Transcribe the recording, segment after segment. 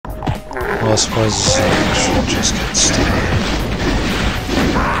I suppose this should just get started.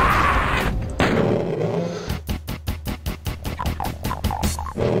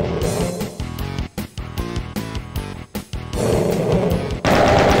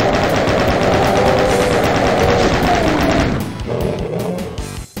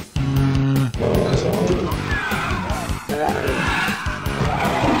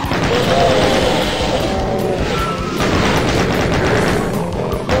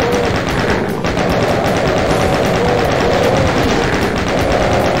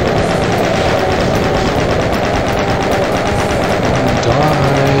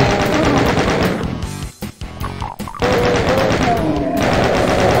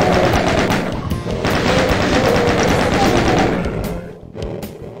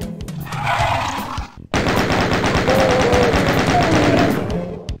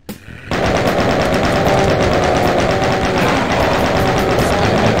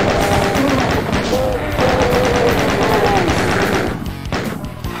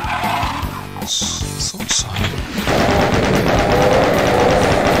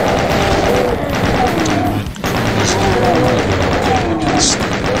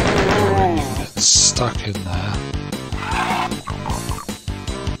 Stuck in there.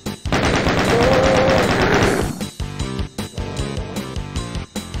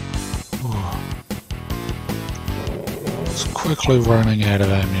 It's quickly running out of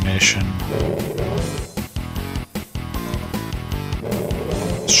ammunition.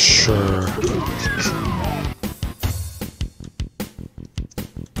 Sure.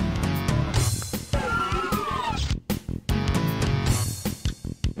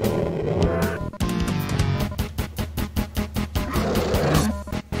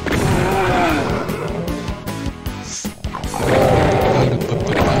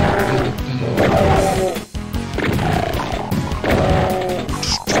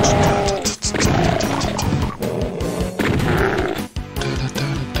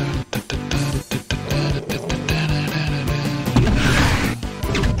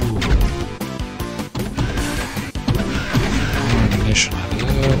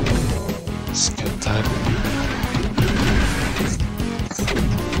 Let's get that.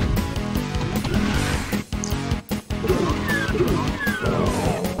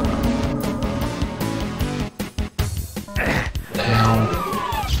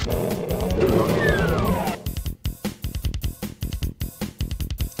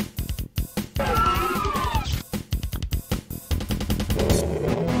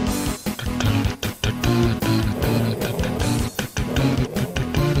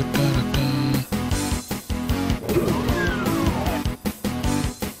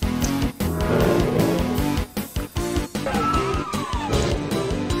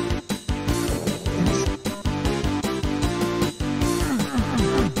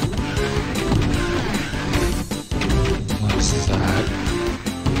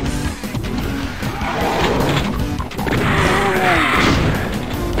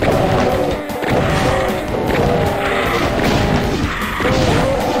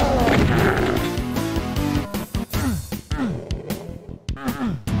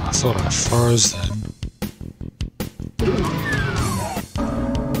 I thought I froze then.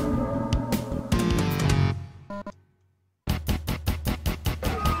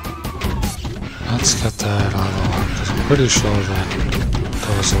 Let's get that other one, because I'm pretty sure that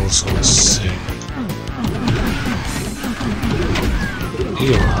does also a sing.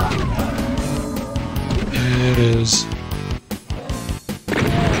 Here you are. It is.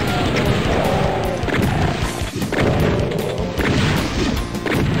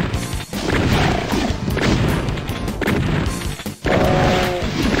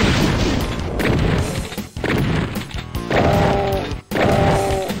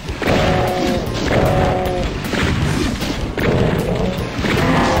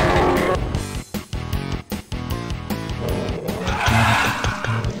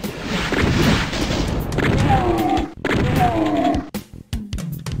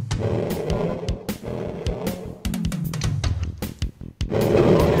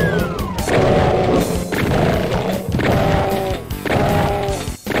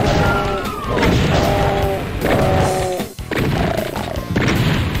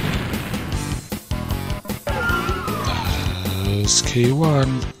 Key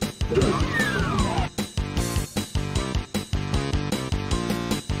 1.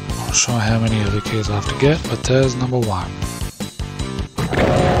 Not sure how many other keys I have to get, but there's number 1.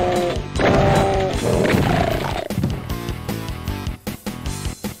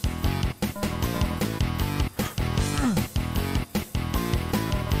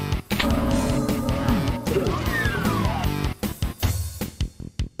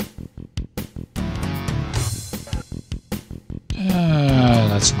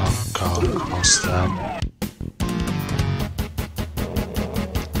 past that.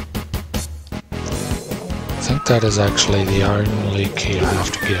 I think that is actually the only key I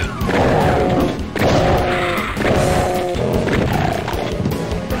have to get.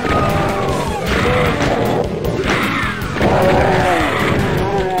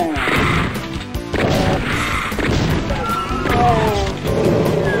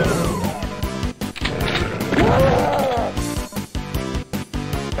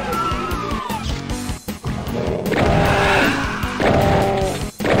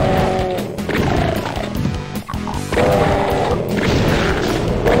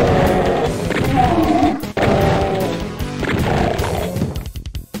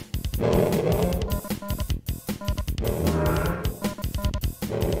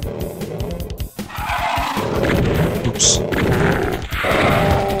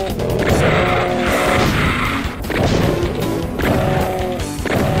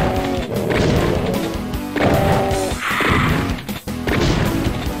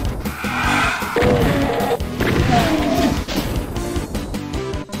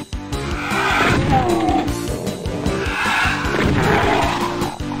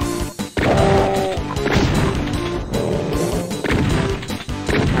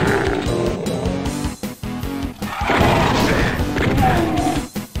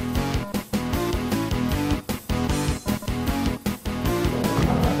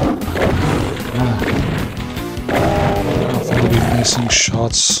 Missing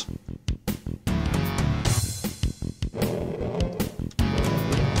shots.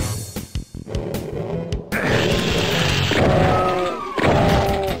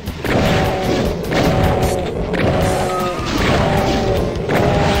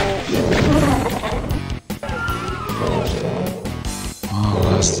 Oh,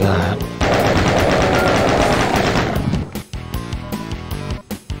 that's that.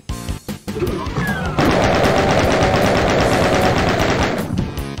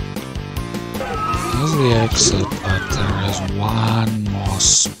 The exit, but there is one more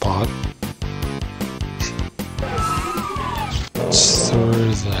spot. It's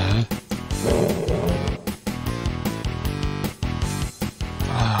through there.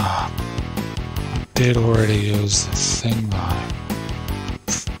 I did already use the thing though.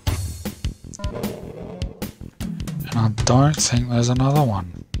 And I don't think there's another one.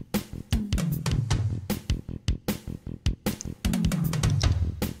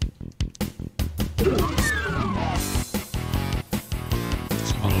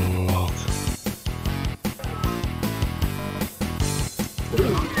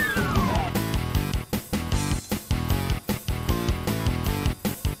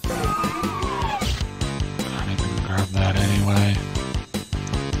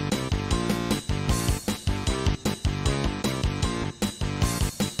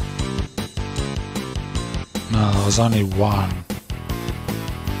 No, there was only one.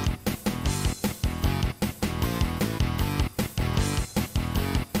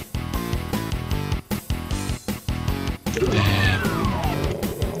 Damn.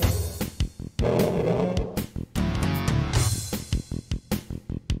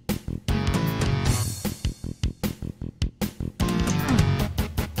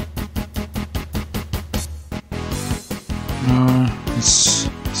 No, I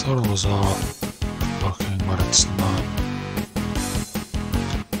thought it was off. But it's not.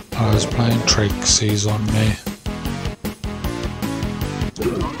 I was playing tricksies on me.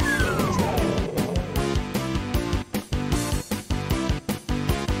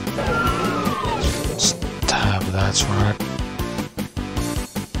 Tab, that's right.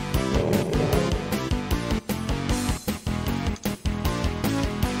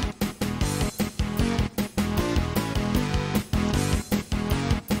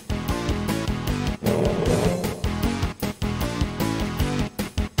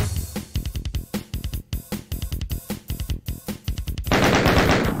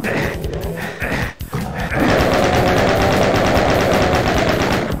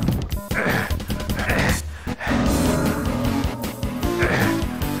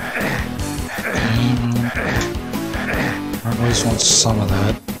 I just want some of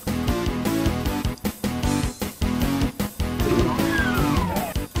that.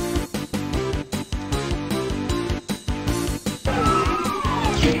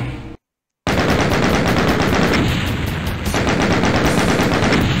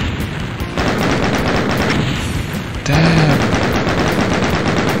 Damn.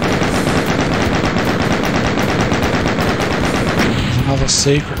 There's another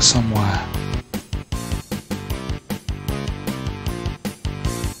secret somewhere.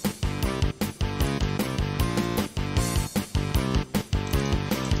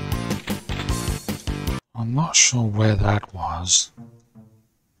 not sure where that was.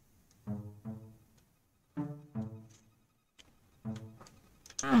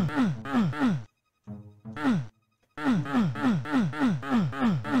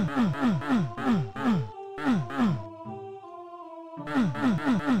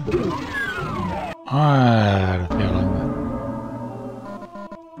 I had a feeling.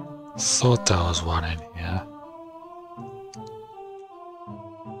 Thought there was one in here.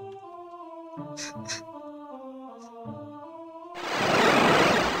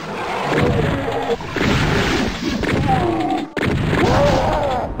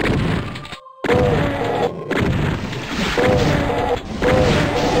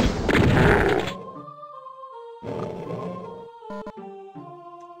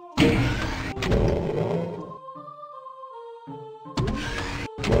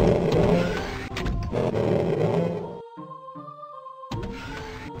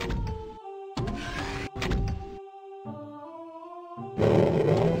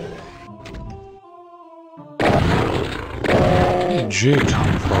 Where did you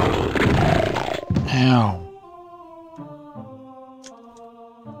come from? Ow.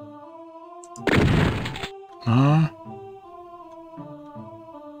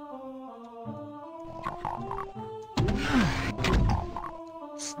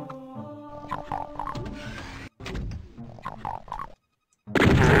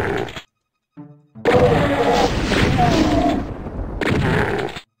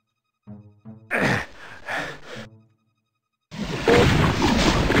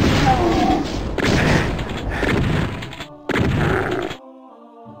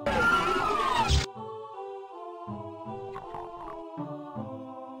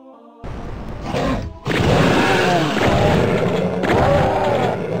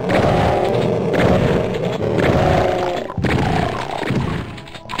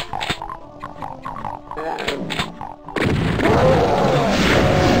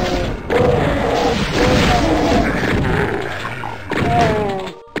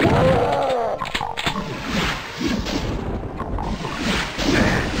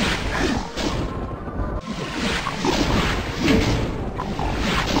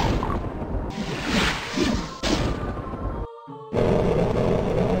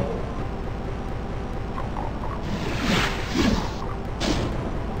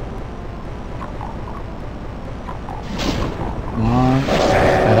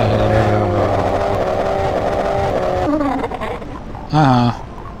 Huh?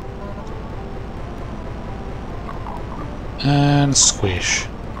 And squish.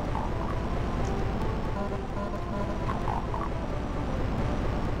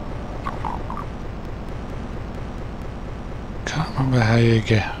 Can't remember how you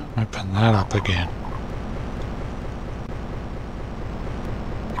get open that up again.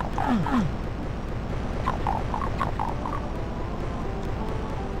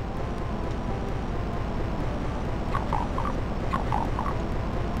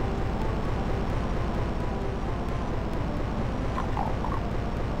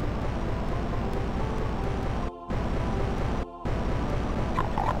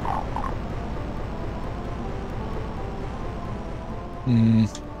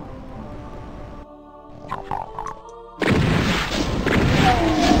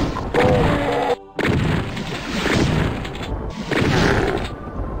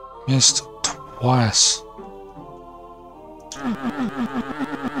 Missed twice.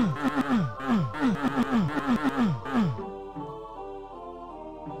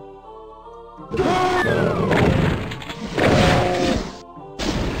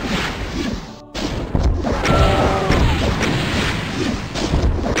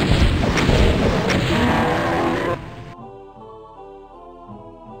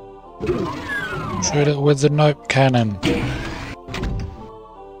 Shoot it with the note cannon.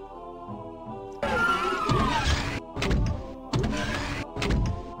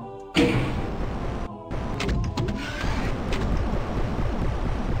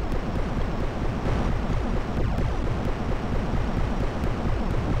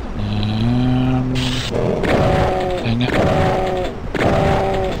 Dang it.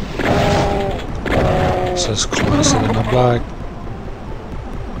 This is closer than I'd like.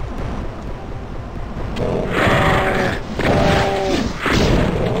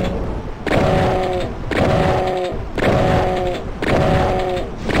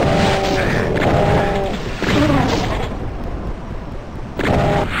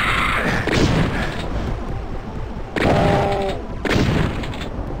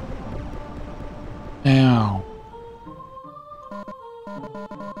 Ow.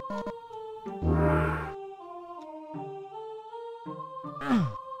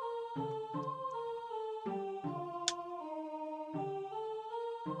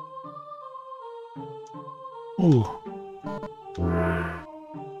 Ooh.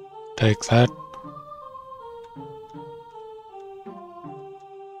 Take that.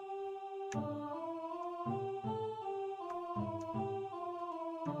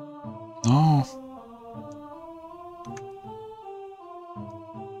 No.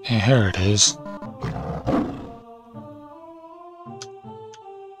 Yeah, here it is.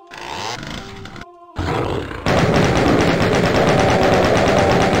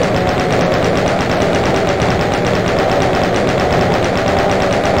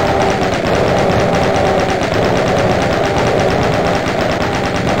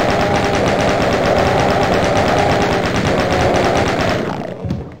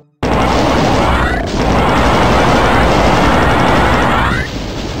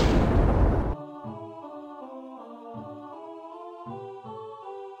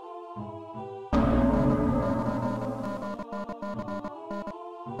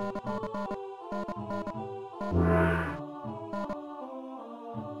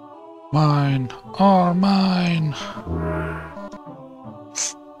 Mine are mine.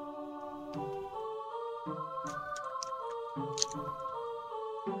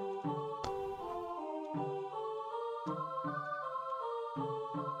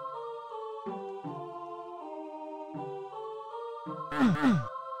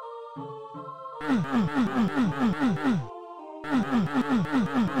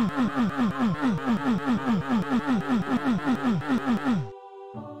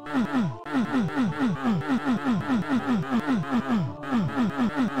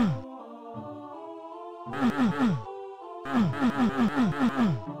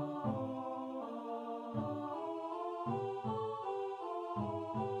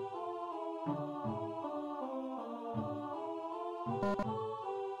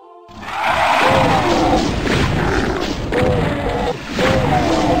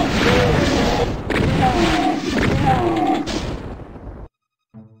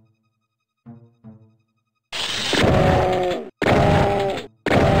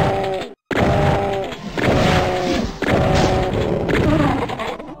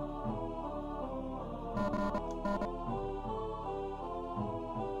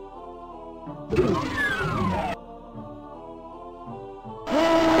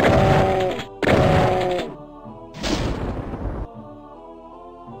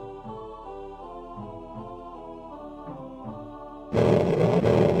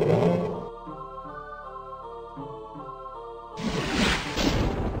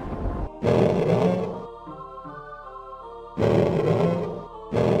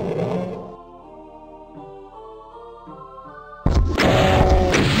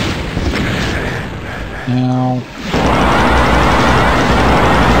 Now,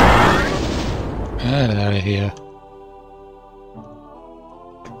 get out of here.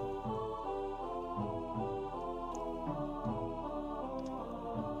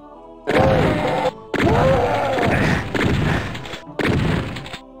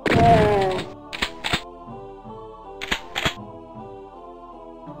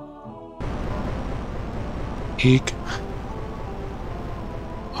 Eek.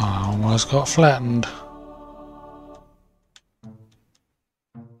 I almost got flattened.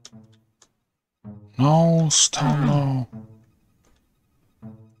 No, still no.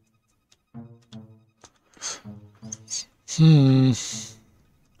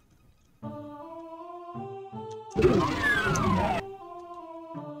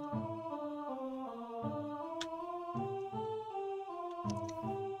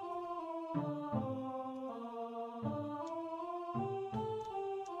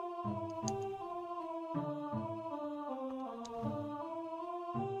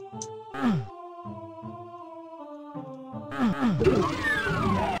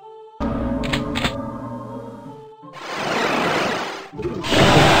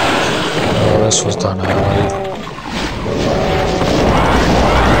 Oh, this was done early.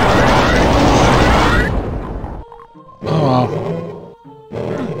 Oh well.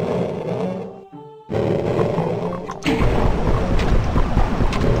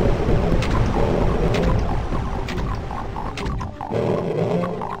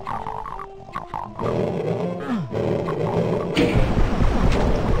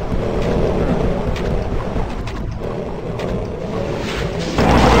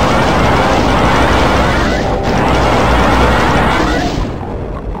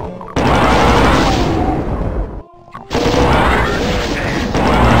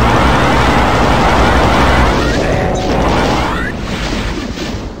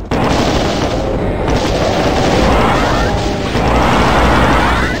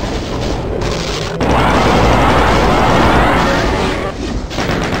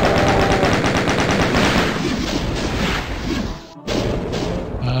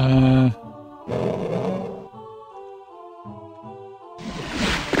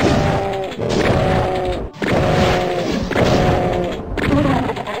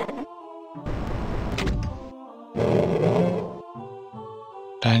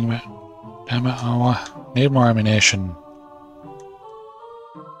 Dang it. Damn it, I need more ammunition.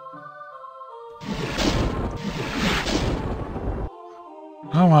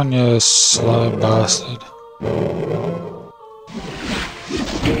 Come on, you slow bastard.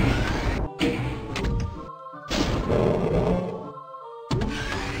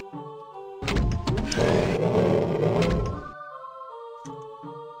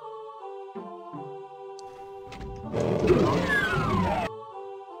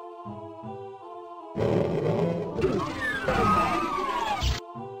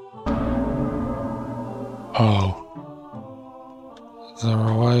 Oh. Is there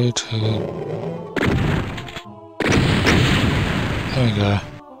a way to... There we go.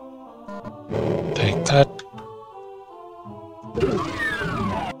 Take that.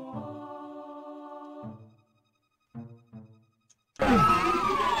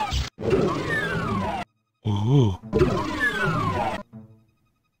 Ooh.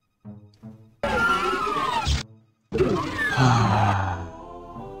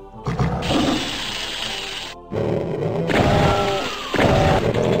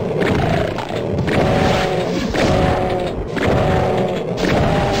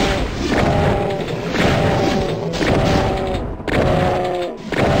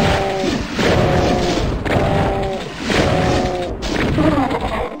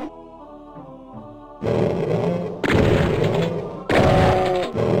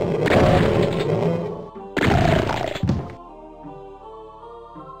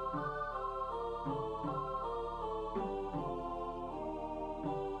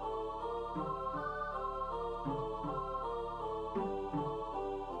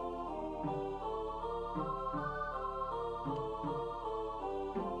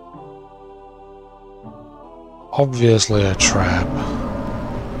 Obviously a trap.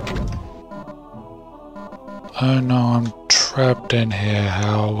 Oh no, I'm trapped in here.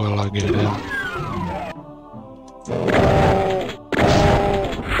 How will I get out?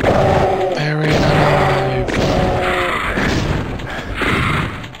 Buried alive!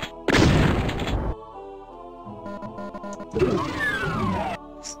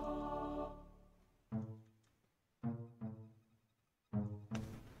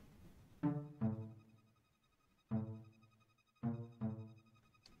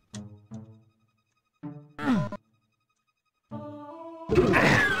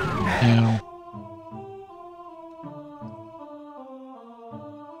 Now.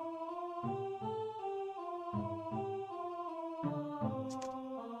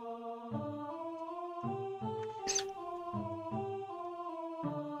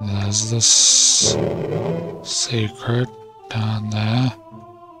 There's this secret down there.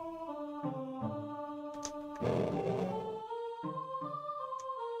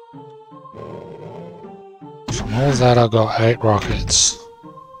 From all that I got 8 rockets.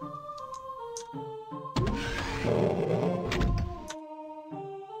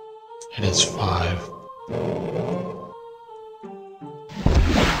 It is 5.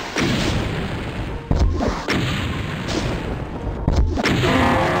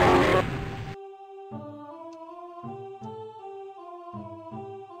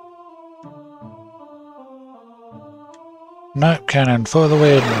 Nope, cannon for the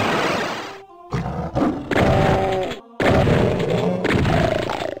win.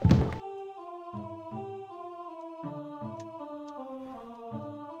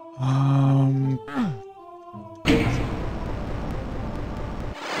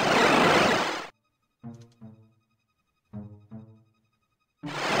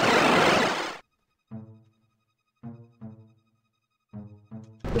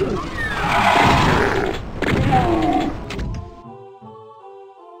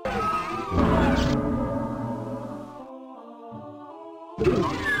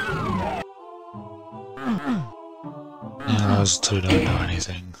 Yeah, those two don't do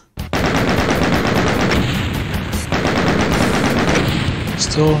anything.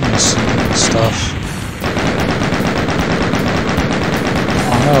 Still missing stuff.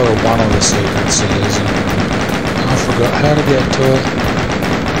 I know one of the secrets is, and I forgot how to get to it.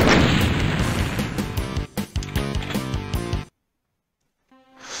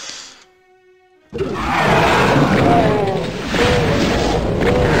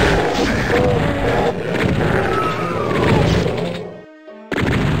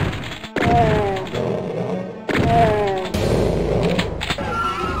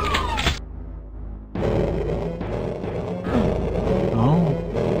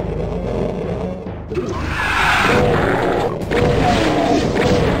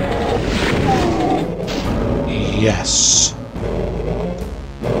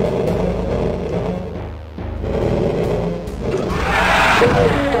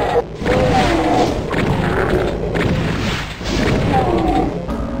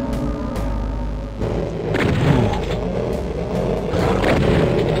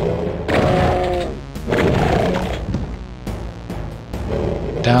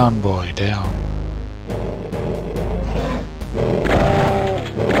 Down, boy, down.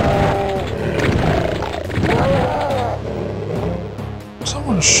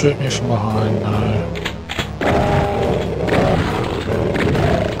 Someone shoot me from behind, no.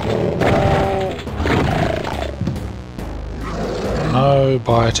 No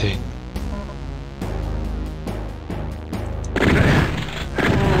biting.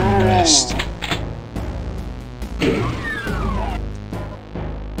 Rest.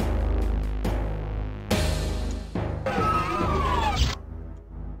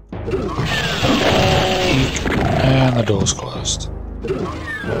 And the door's closed.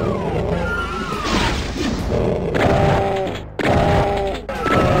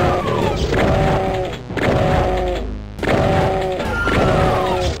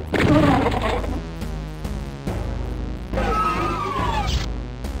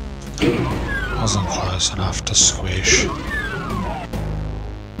 Wasn't close enough to squish.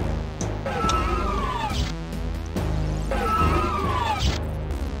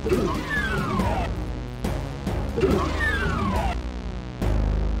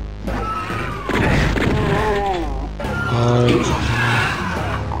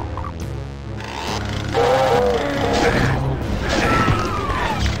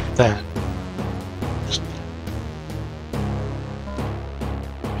 That.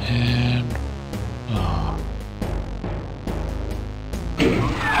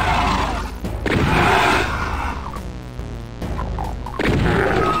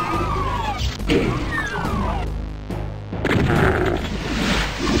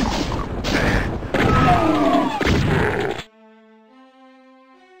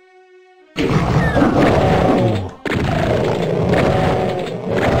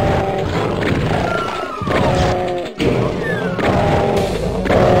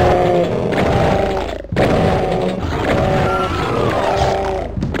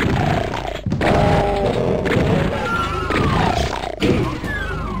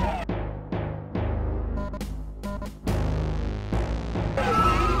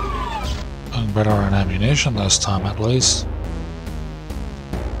 And better on ammunition this time at least.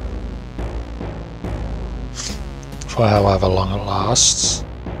 For however long it lasts.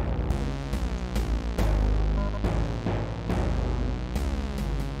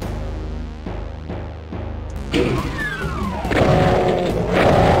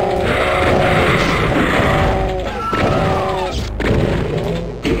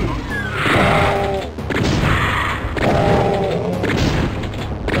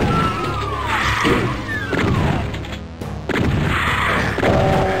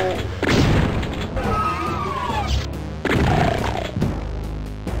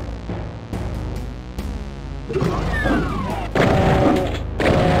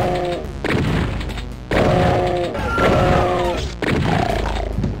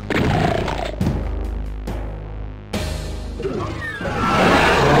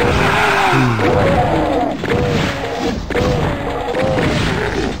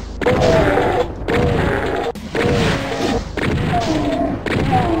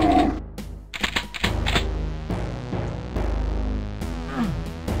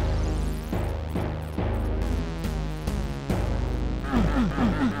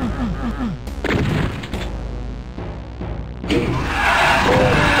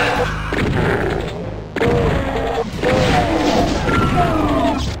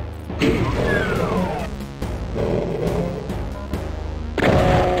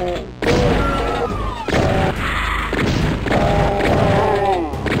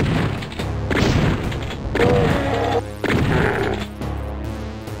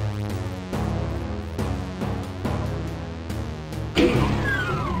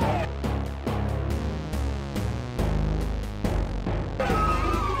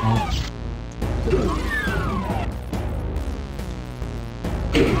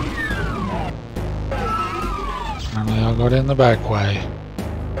 Apparently I got in the back way.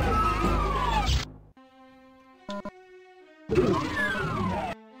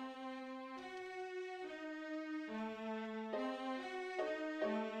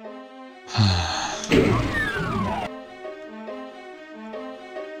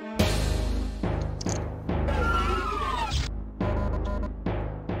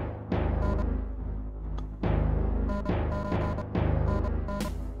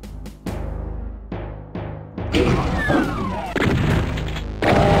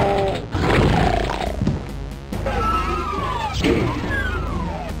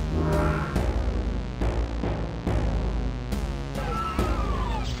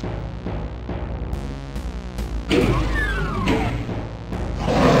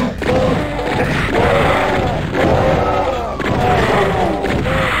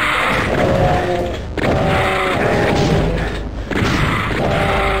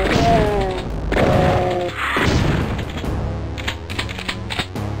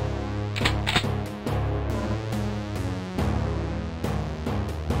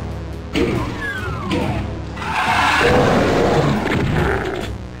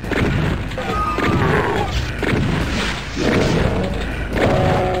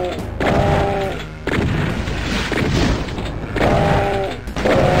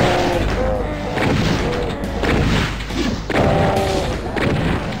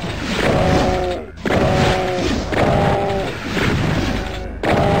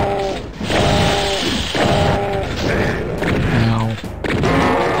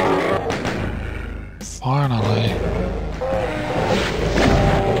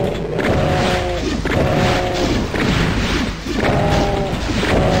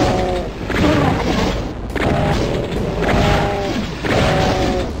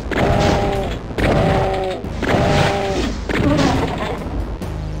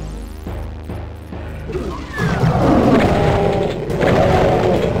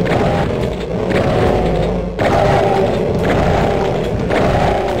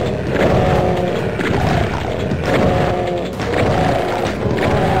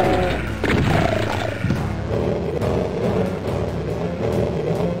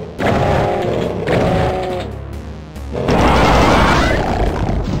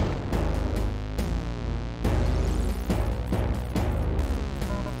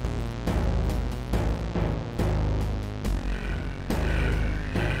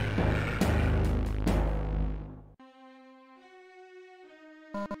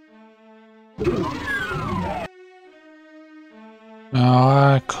 Now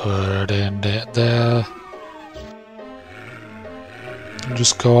I could end it there. And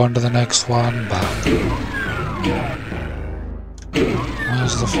just go on to the next one, but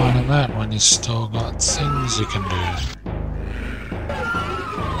where's the fun in that when you still got things you can do?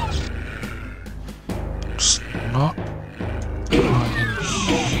 Just not right in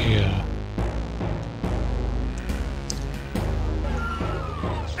here.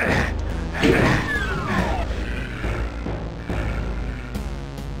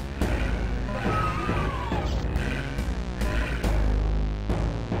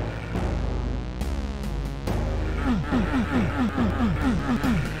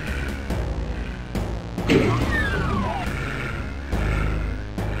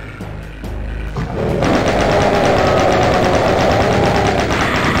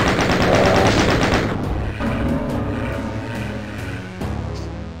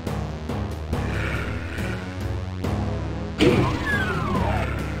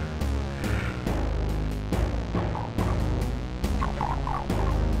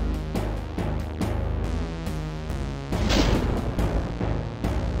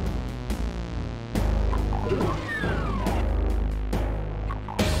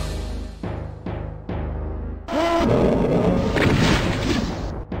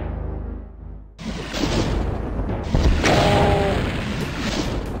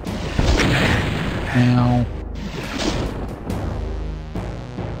 Now,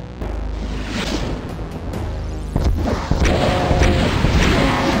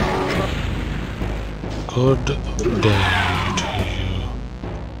 good day to you.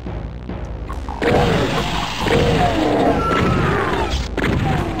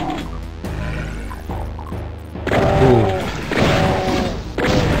 Ooh.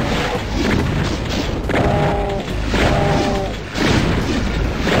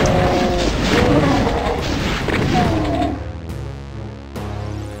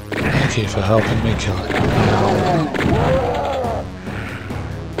 Thank you for helping me kill it.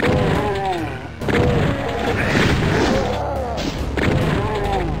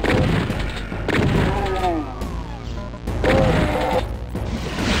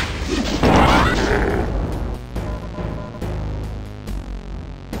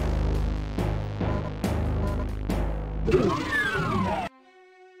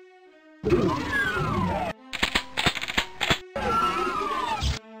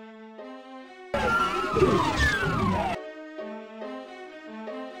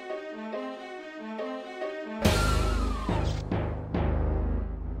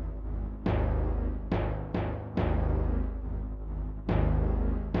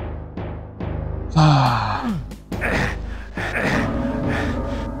 Ah.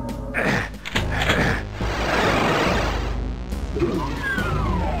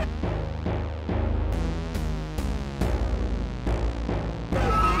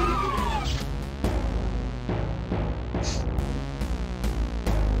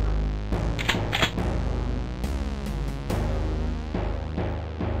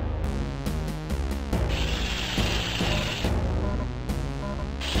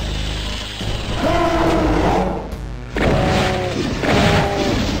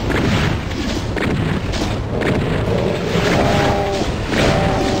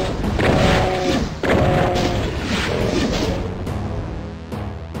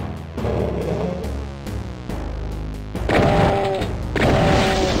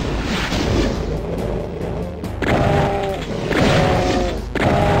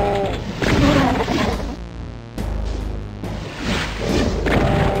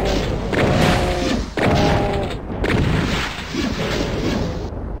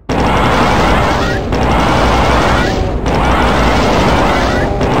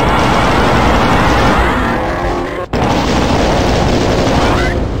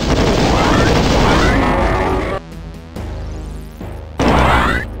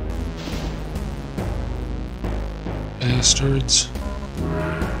 Bastards.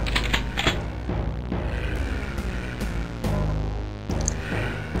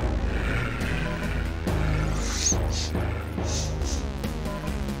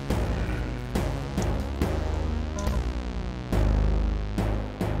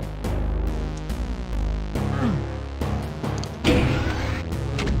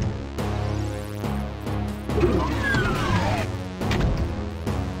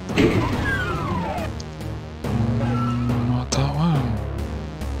 Not that one.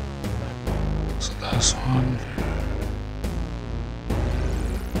 So this one.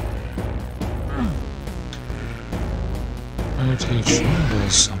 Pretty sure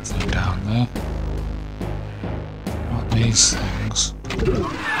there's something down there. Not these things.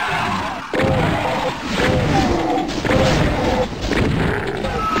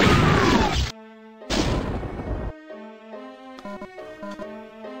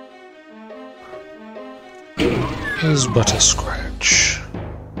 Is but a scratch.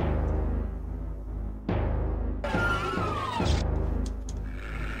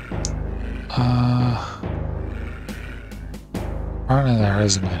 Apparently there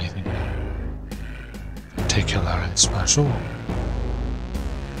isn't anything particular and special.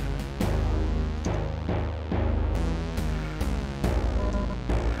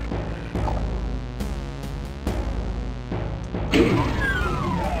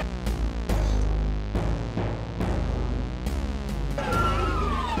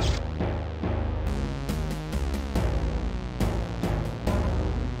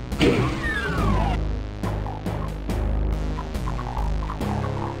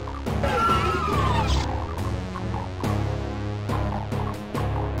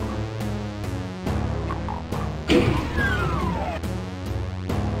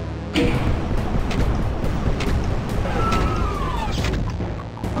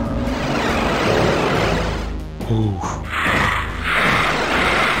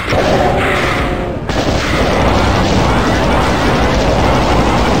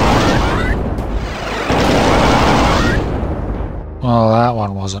 Well, that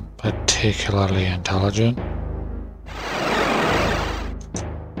one wasn't particularly intelligent. I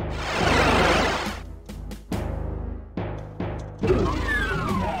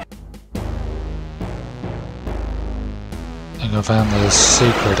think I found the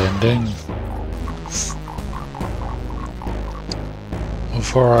secret ending.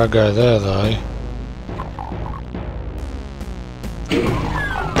 Before I go there, though,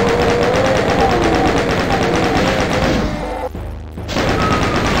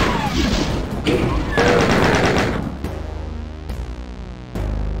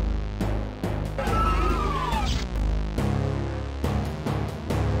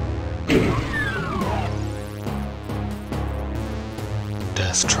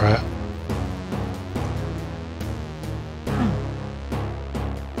 death trap.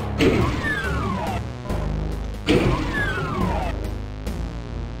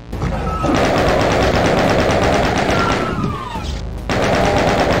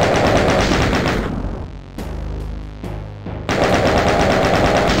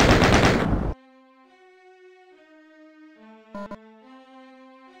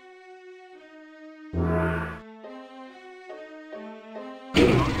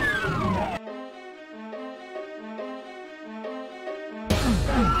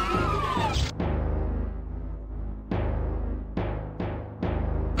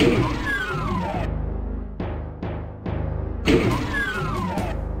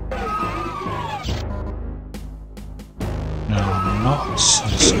 Not so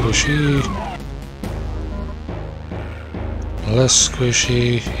squishy. Less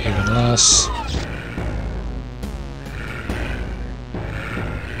squishy, even less.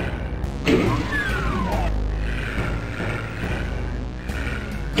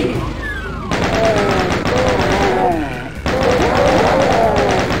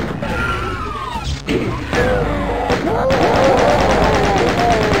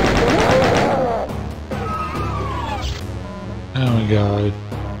 There we go.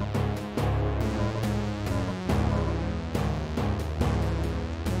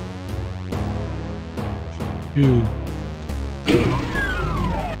 Phew.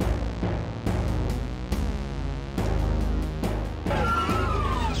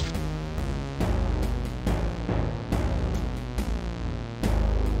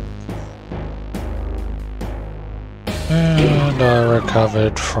 And I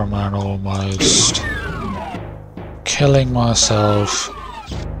recovered from an almost killing myself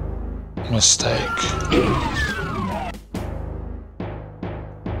mistake.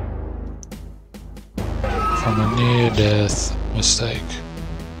 From a near-death mistake.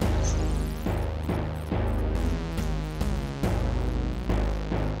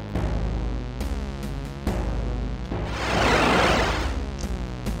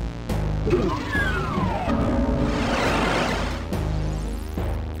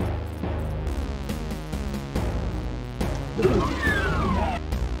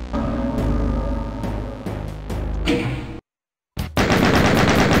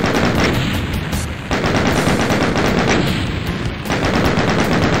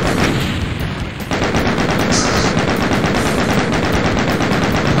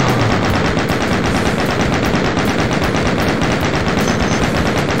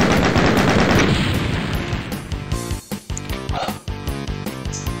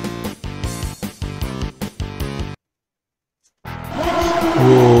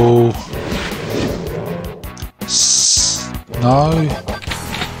 Whoa. No.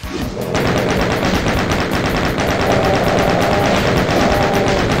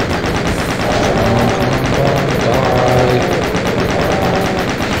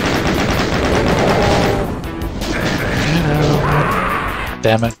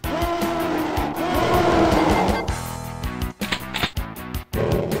 Damn it.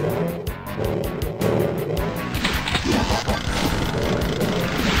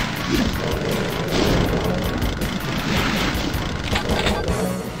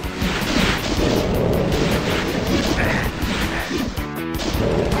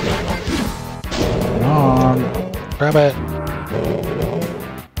 Come on, grab it.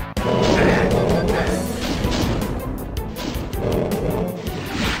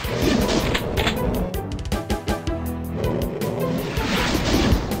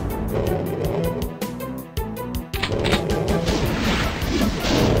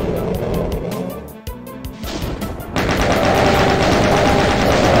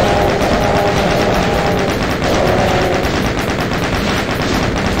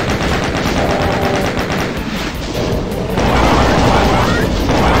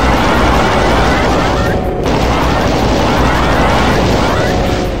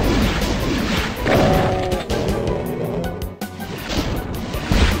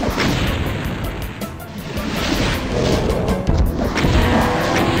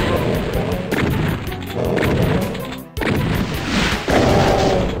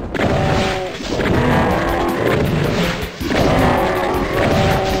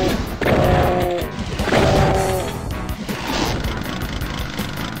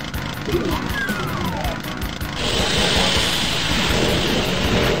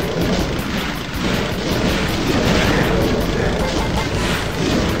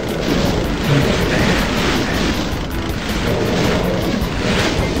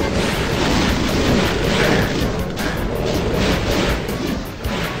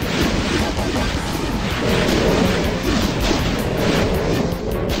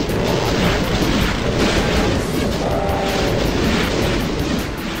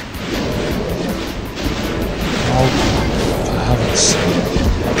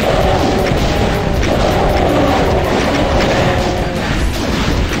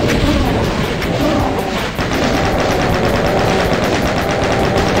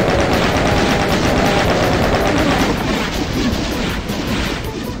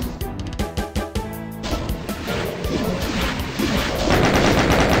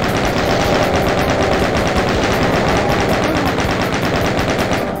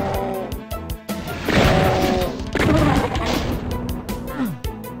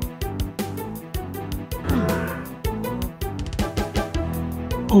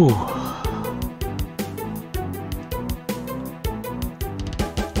 Ooh.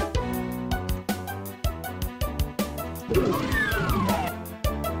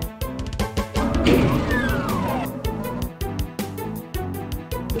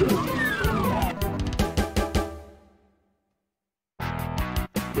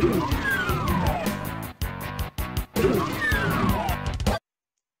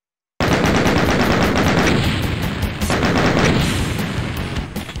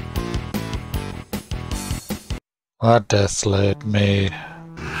 That death left me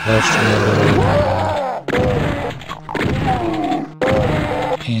a little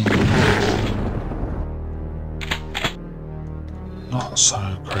in not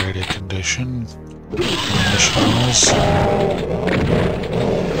so great a condition.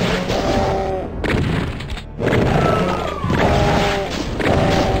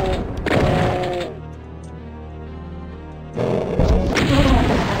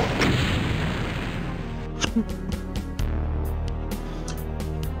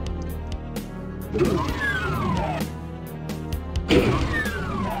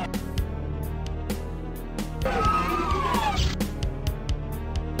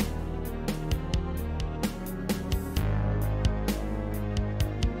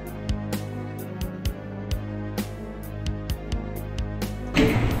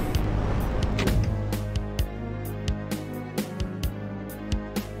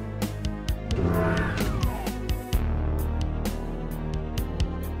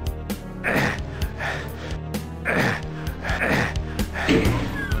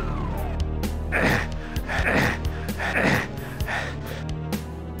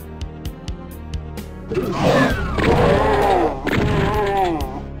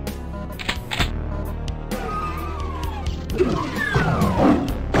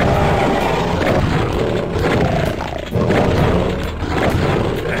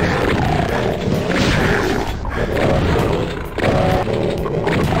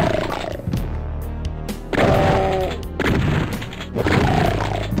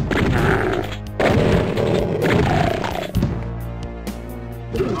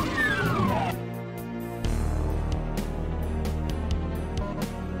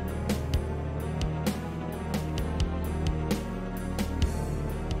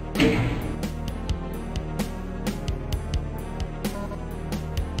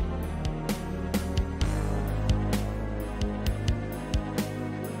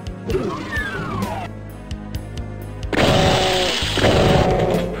 Here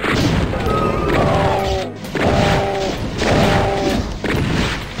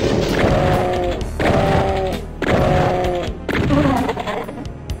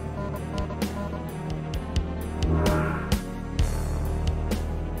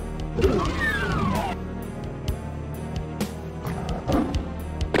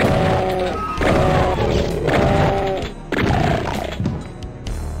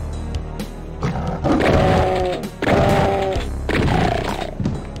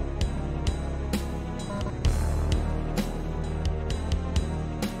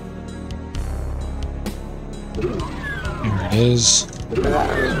it is.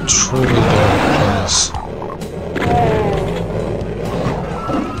 A truly dark place.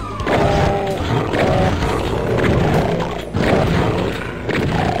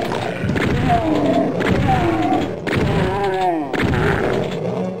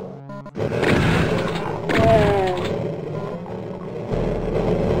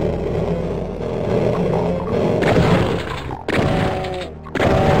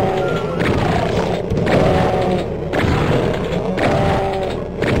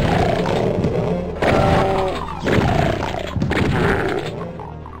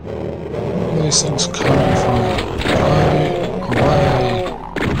 These things coming from away.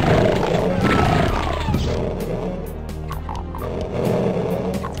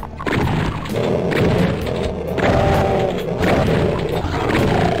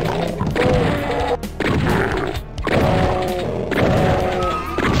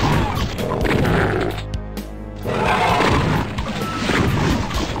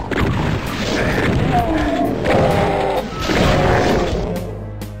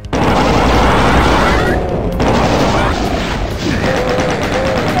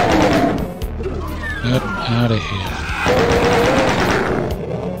 Get out of here.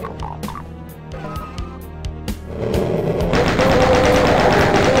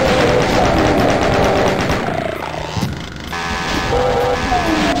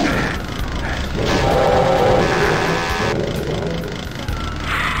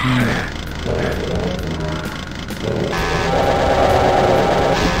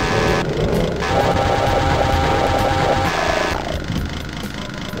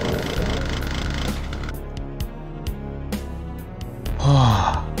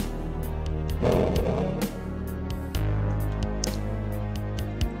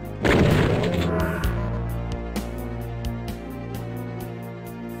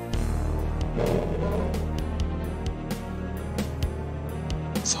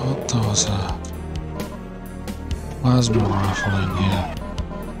 Thought there was a plasma rifle in here.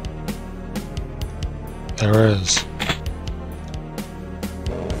 There is.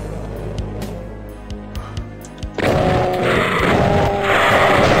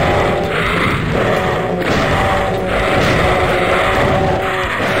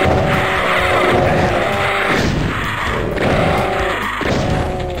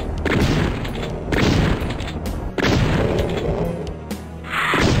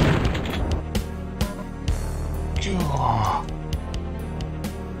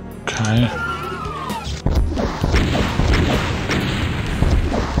 Okay.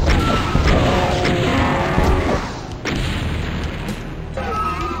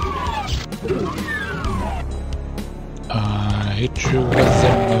 Hit you with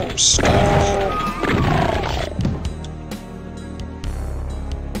the whipstick.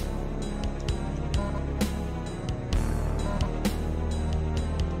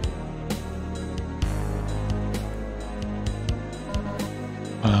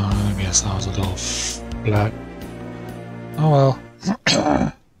 I guess that was a little flat. Oh well.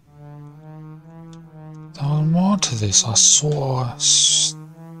 There was more to this. I saw.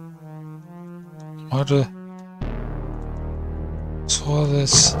 Saw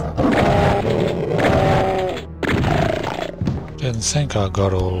this. Didn't think I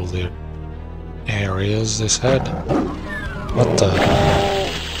got all the areas this had. What the?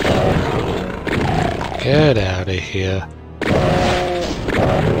 Get out of here.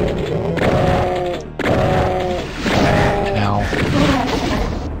 Ow.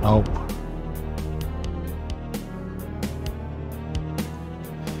 Nope.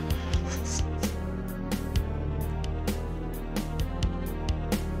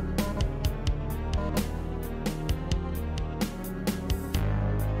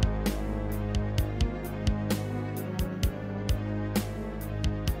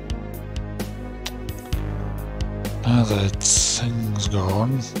 Now that thing's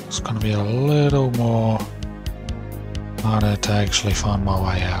gone, it's going to be a little more harder to actually find my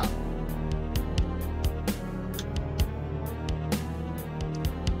way out.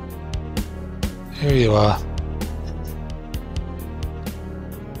 Here you are.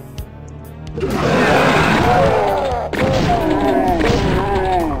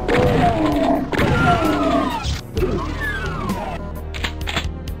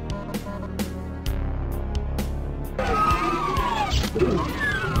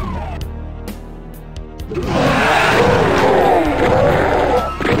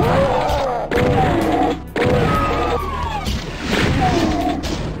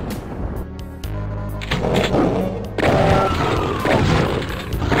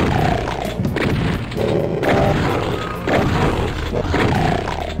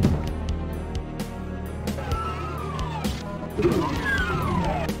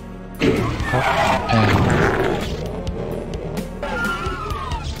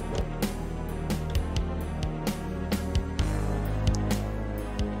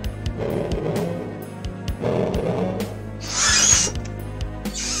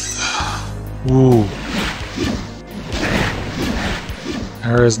 Ooh.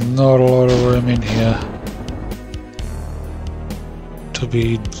 There is not a lot of room in here to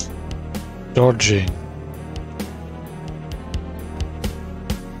be dodging.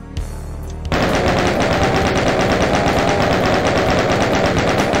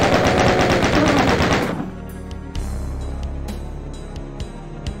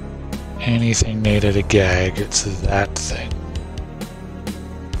 Anything needed a gag, it's that thing.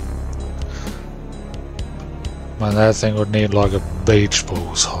 Man, that thing would need like a beach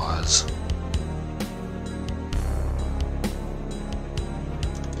ball size.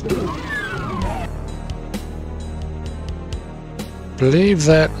 Believe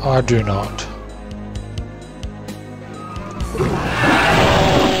that I do not.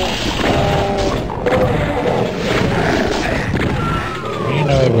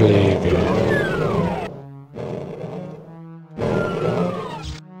 I believe you.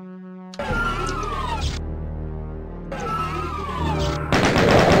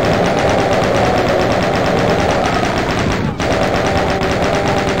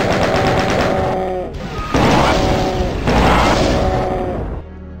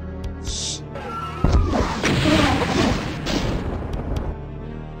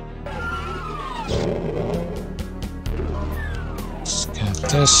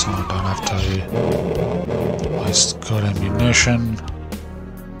 This, so I don't have to waste good ammunition.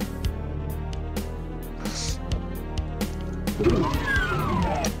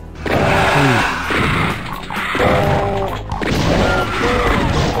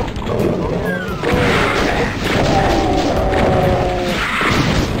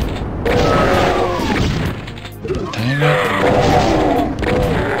 Dang it.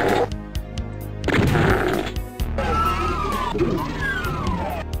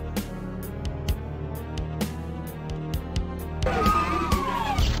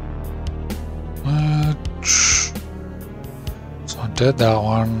 So I did that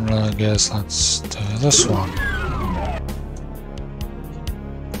one, I guess let's do this one.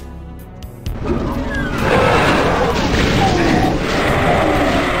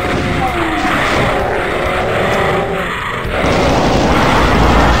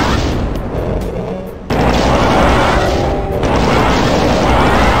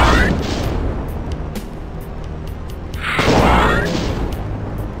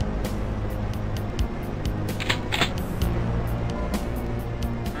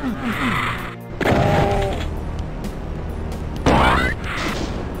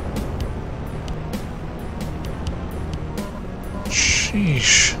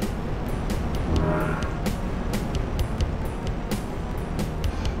 Sheesh.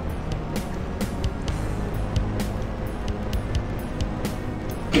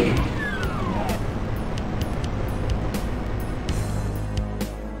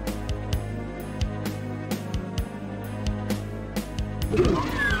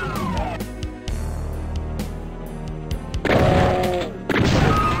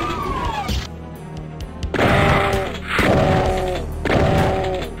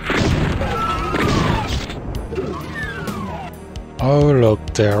 Oh look,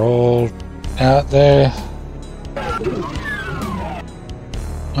 they're all out there. I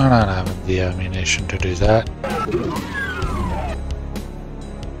don't have the ammunition to do that.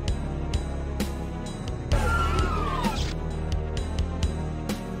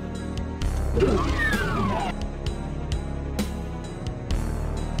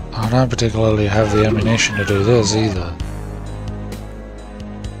 I don't particularly have the ammunition to do this either.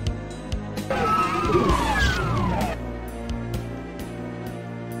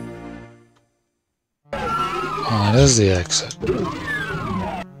 Oh, it is the exit.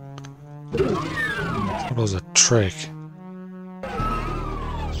 That was a trick.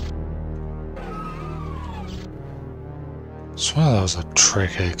 swear there was a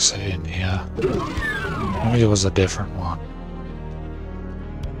trick exit in here. Maybe it was a different one.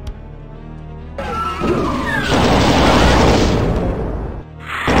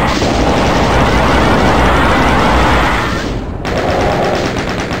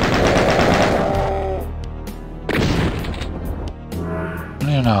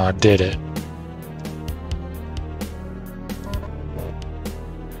 You know, I did it.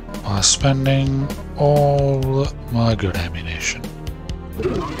 By spending all my good ammunition.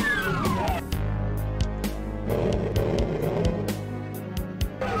 Did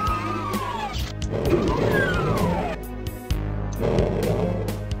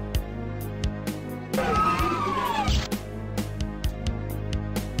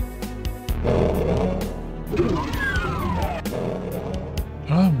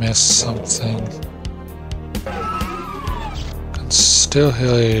I miss something? I can still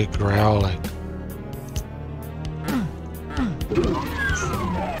hear you growling.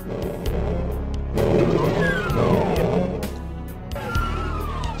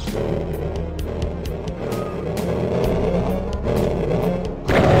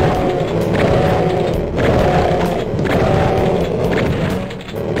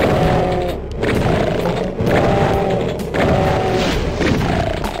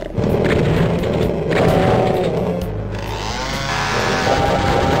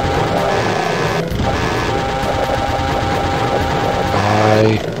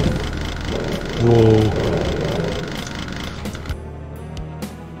 Whoa.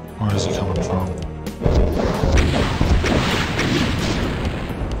 Where is he coming from?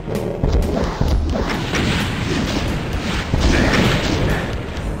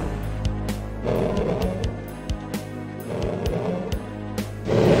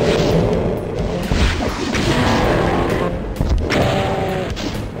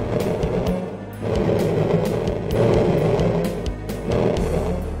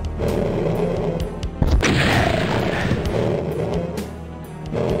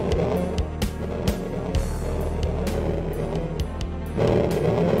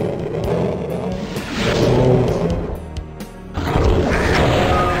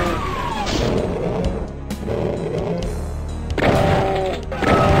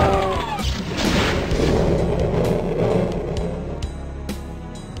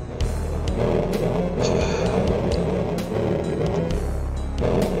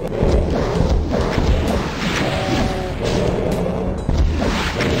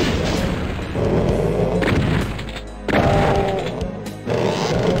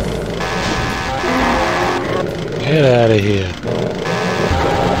 Get out of here.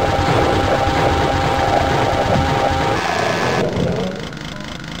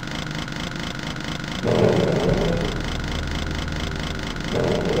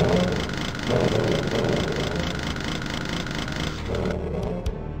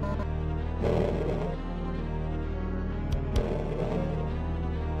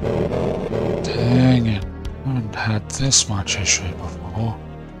 Dang it. I haven't had this much issue before.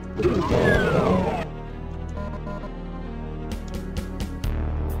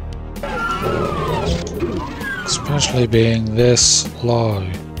 Especially being this low.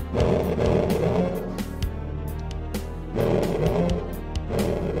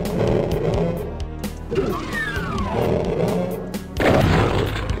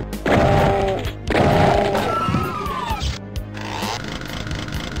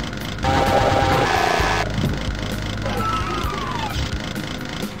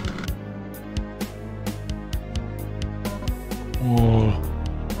 Oh,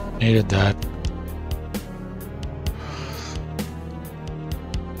 needed that.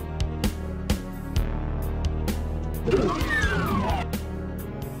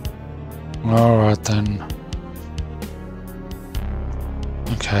 Alright then.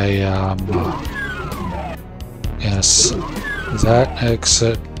 Okay, yes, that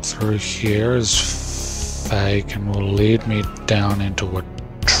exit through here is fake and will lead me down into a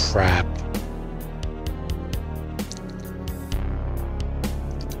trap.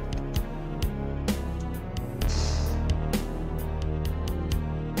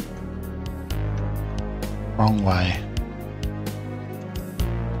 Wrong way.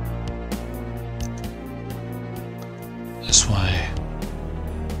 This way.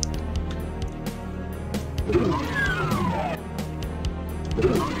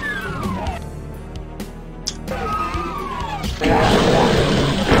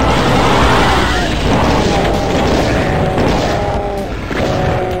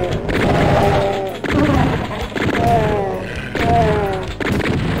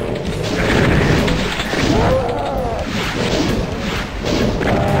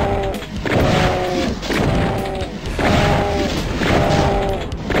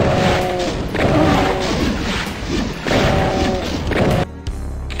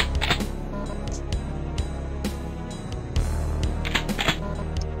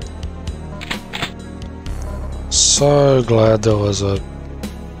 so glad there was a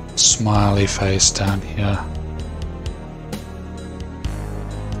smiley face down here.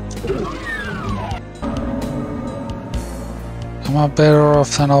 Am I better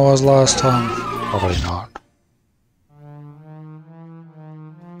off than I was last time? Probably not.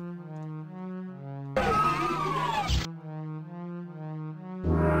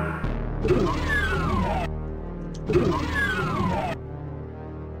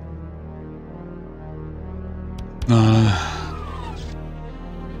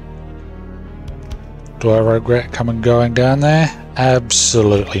 Do I regret going down there?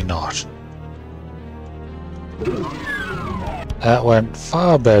 Absolutely not. That went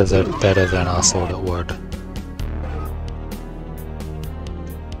far better than I thought it would.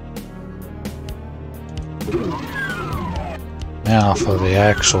 Now for the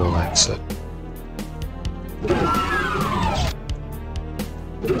actual exit.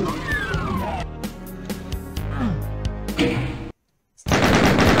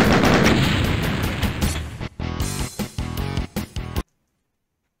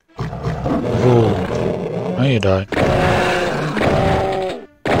 No, you don't.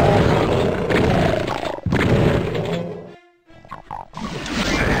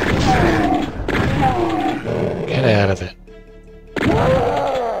 Get out of it.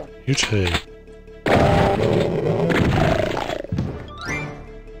 You too.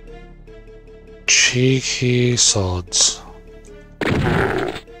 Cheeky sods.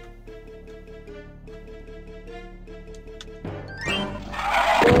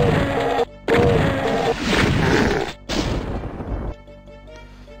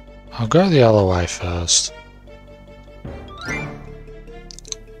 I'll go the other way first.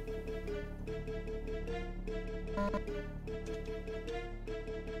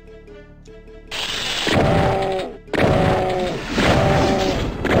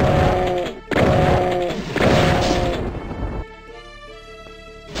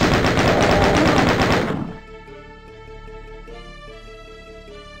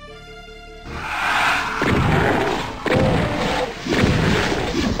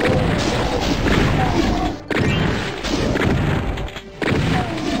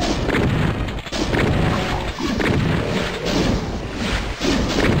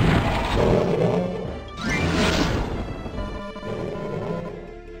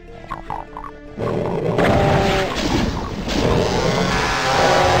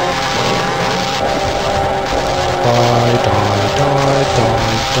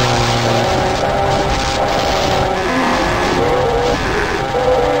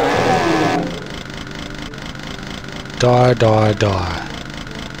 Die, die, die.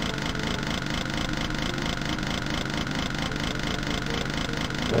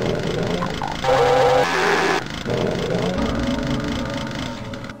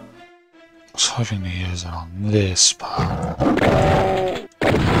 I was hoping to use it on this part.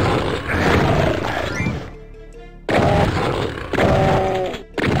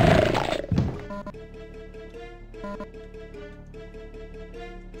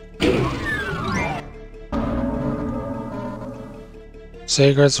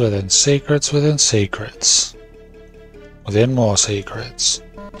 Secrets within secrets within secrets. Within more secrets.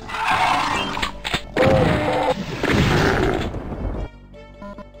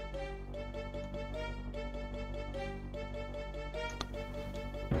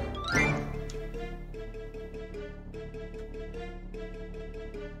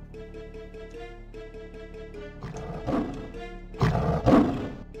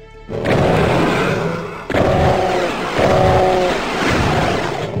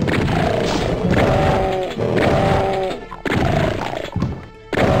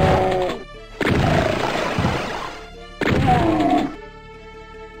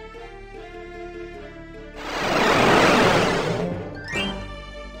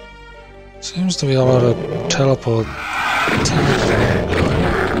 Seems to be a lot of teleport.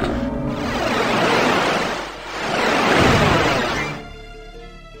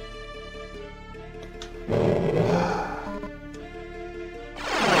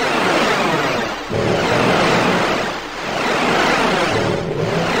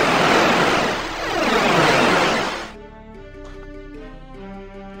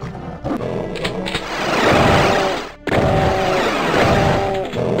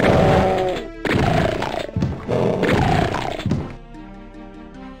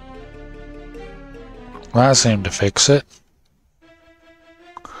 That seemed to fix it.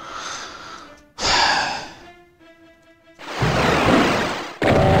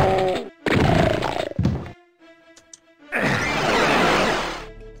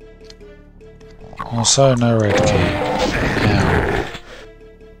 Also, no red key.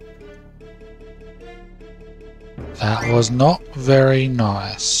 Ow. That was not very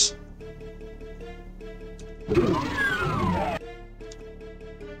nice.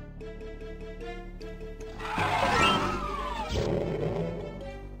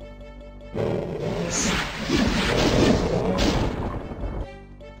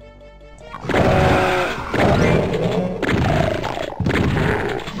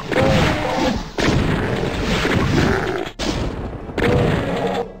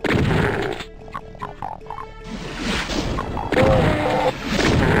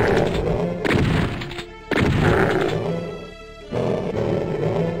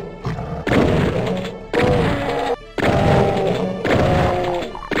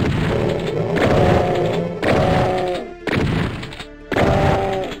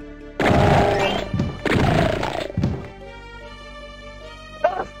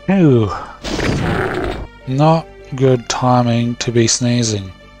 Ew. Not good timing to be sneezing.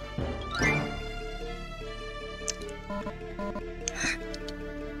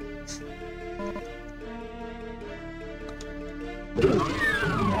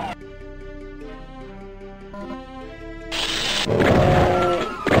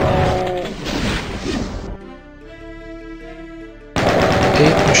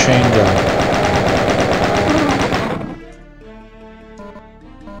 Eat machine gun.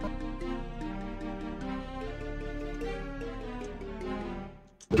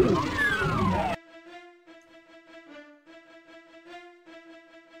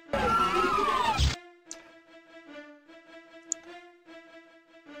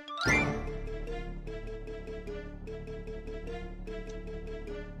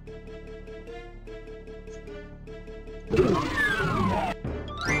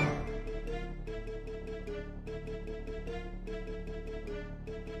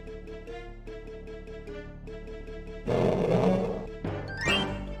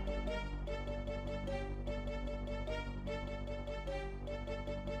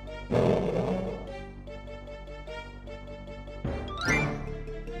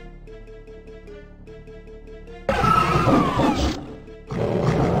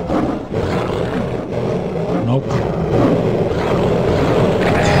 Nope.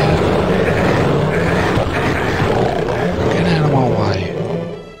 Get out of my way.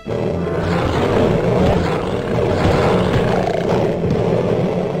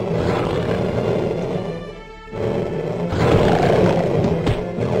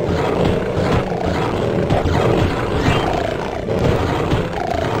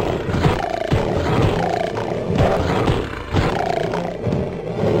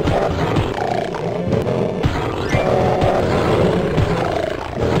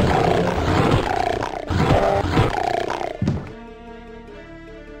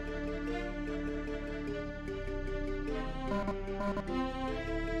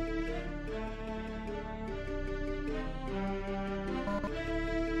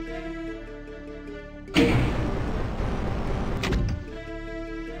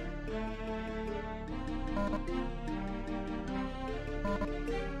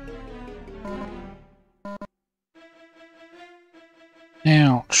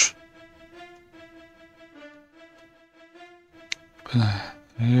 Ouch.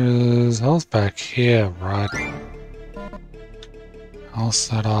 There's health back here, right? Health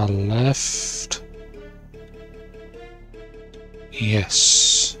that I left.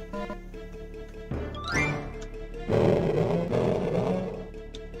 Yes.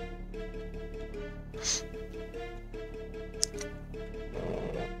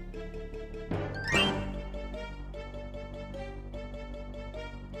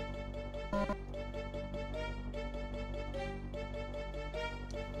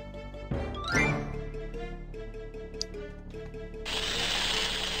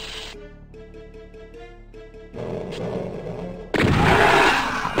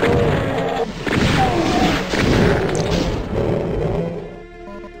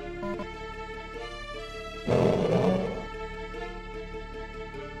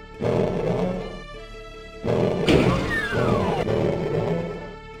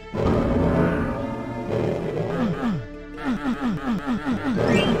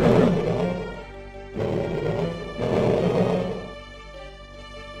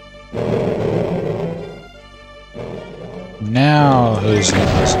 Now who's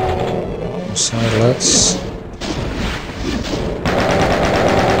next? So let's...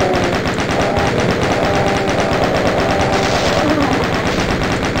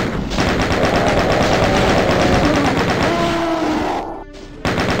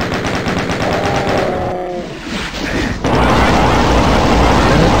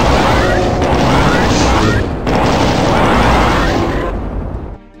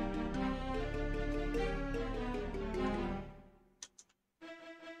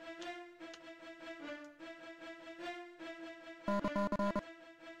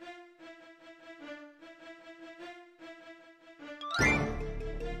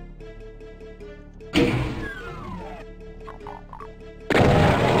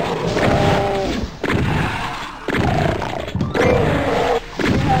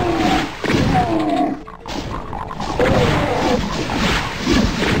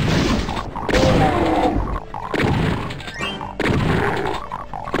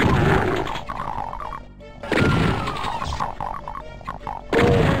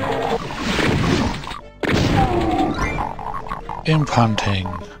 Imp hunting.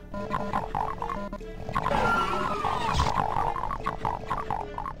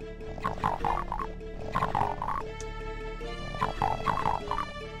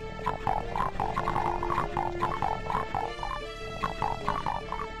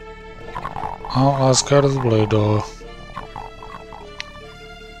 Oh, let's go to the blue door.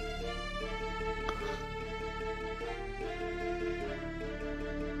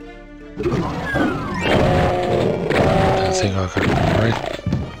 I think I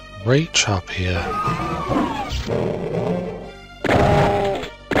can reach up here. I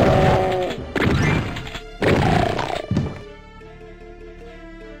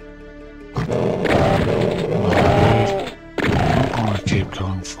don't want to keep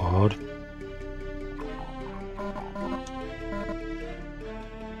going forward.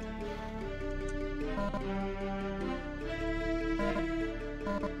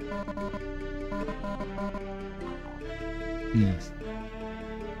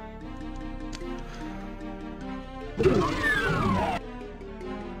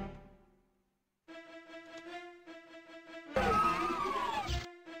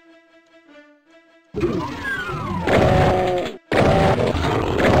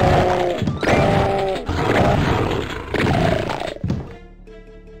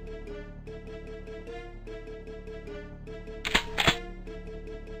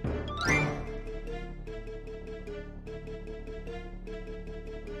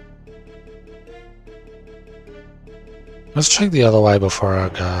 Let's check the other way before I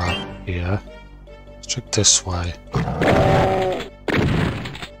go up here. Let's check this way.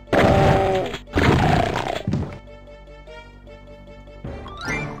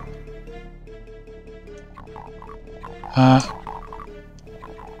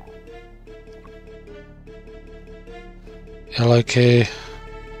 Yellow key.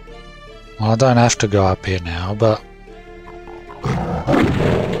 Well, I don't have to go up here now, but...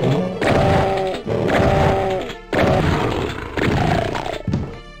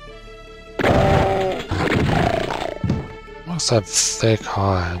 must have thick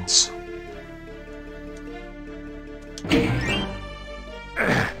hides.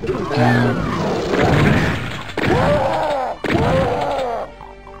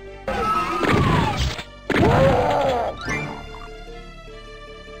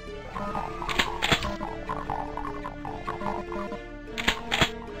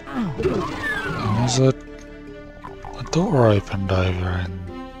 Was it a door opened over and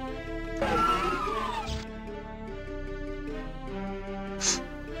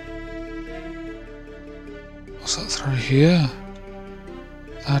was that through here?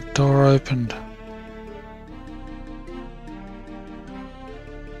 That door opened.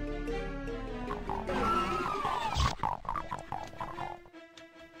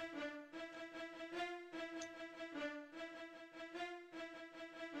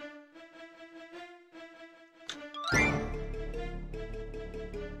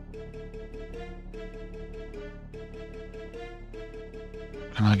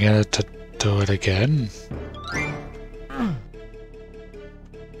 Can I get it to do it again?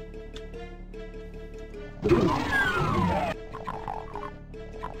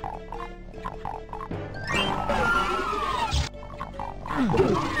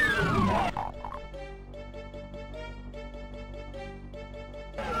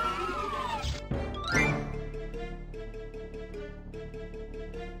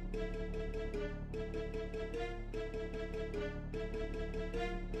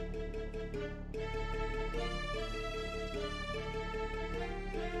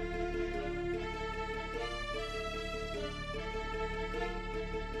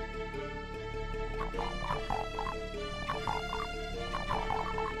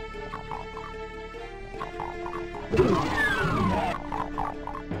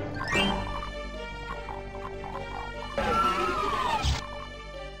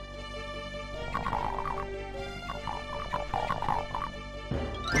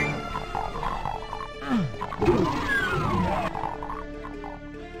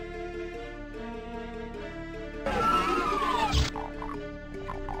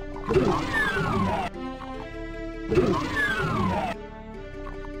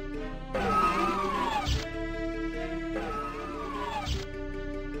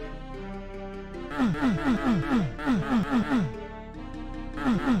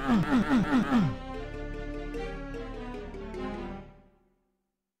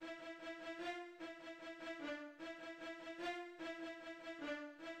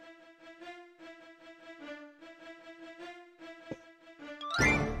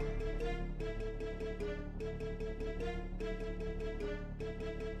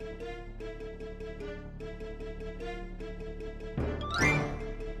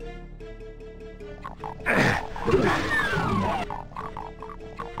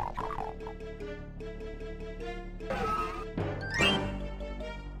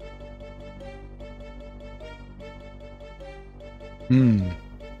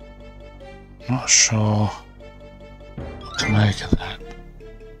 Not sure what to make of that.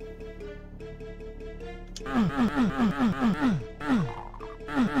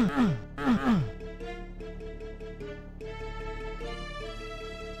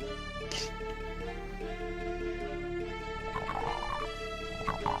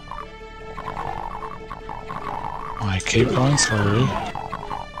 I keep going through.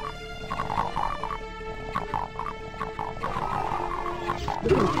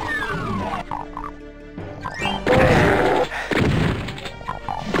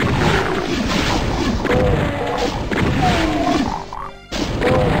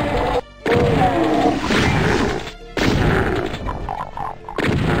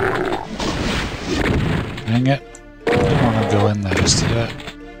 Dang it. I don't want to go in there just yet.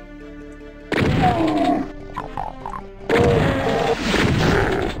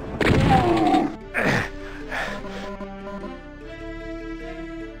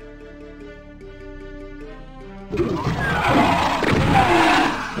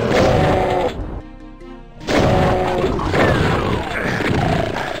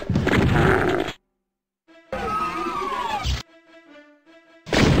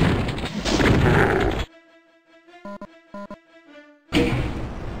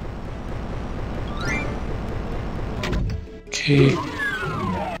 Okay.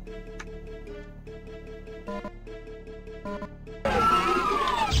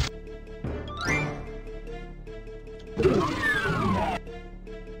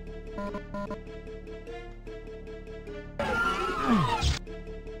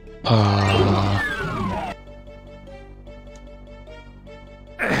 Ow.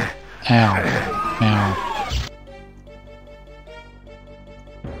 Ow.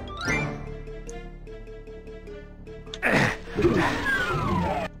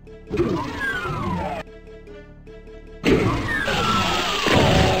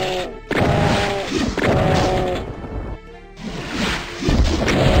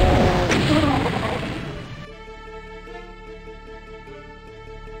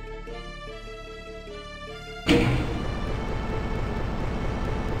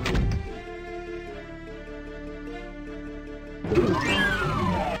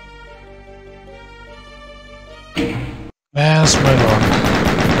 Let's move on.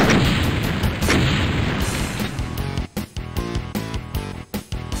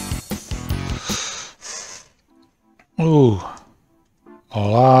 Ooh,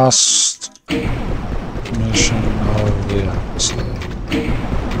 last mission of the episode.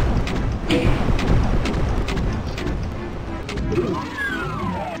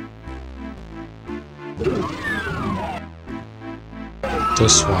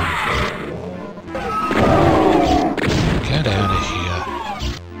 This one. Get out of here.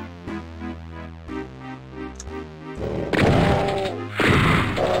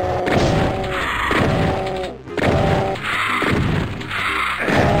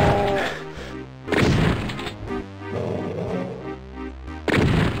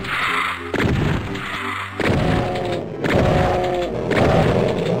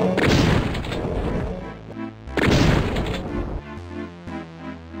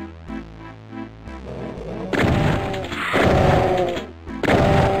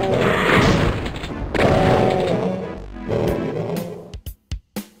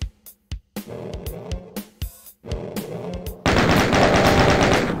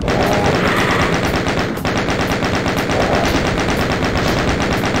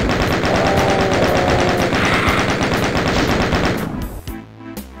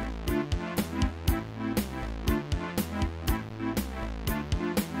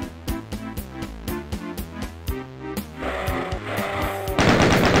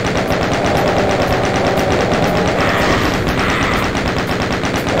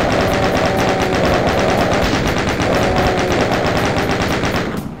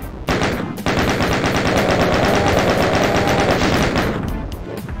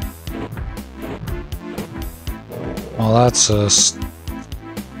 Well, that's us.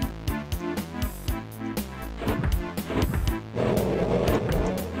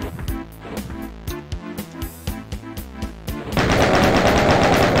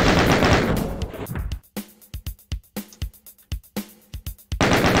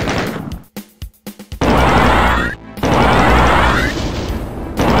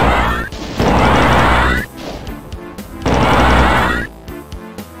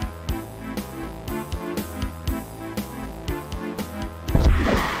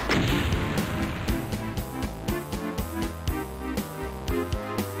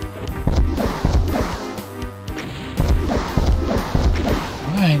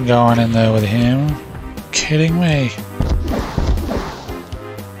 going in there with him. Kidding me?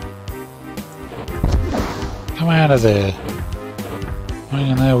 Come out of there. Going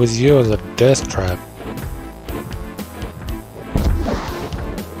in there with you as a death trap.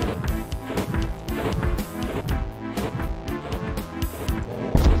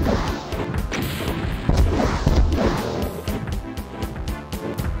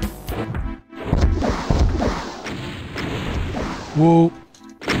 Whoa.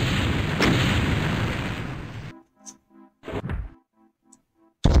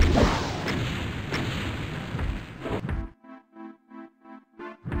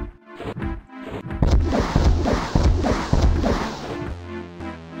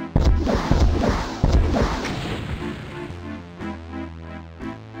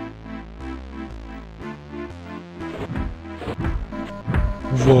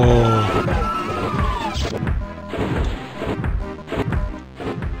 Whoa.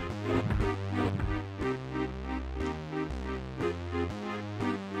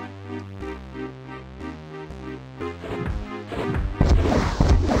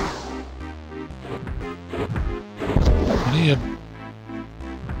 What are you?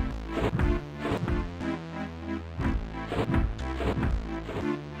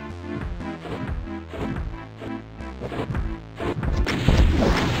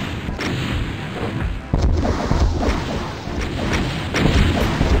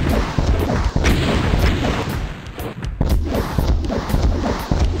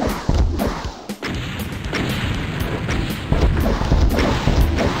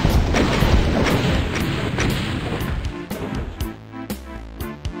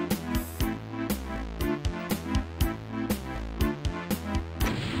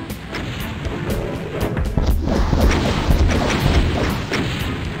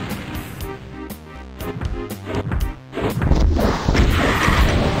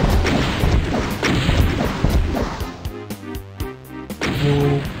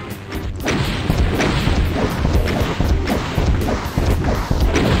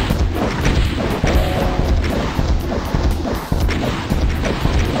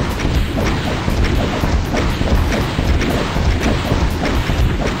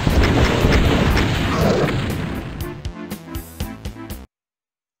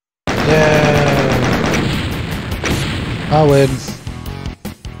 I win.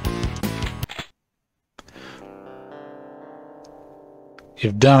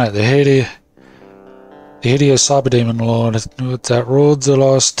 You've done it. The hideous Cyber Demon Lord that ruled the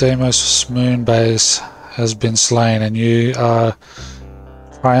lost Deimos moon base has been slain, and you are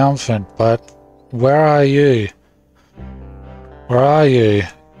triumphant. But where are you? Where are you?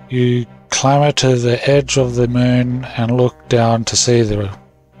 You clamber to the edge of the moon and look down to see the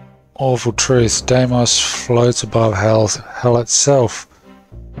awful truth. Deimos floats above hell itself.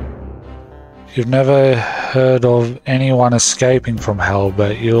 You've never heard of anyone escaping from hell,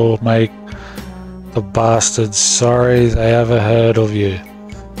 but you'll make the bastards sorry they ever heard of you.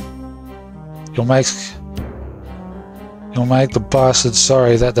 You'll make the bastards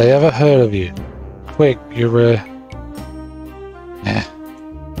sorry that they ever heard of you. Quick,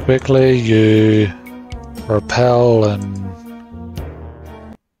 quickly you repel and...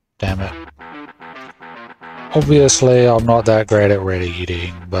 Damn it. Obviously, I'm not that great at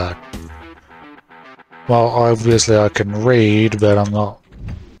reading, but... Well, obviously I can read, but I'm not...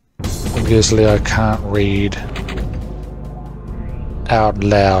 Obviously I can't read out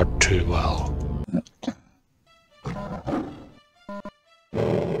loud too well.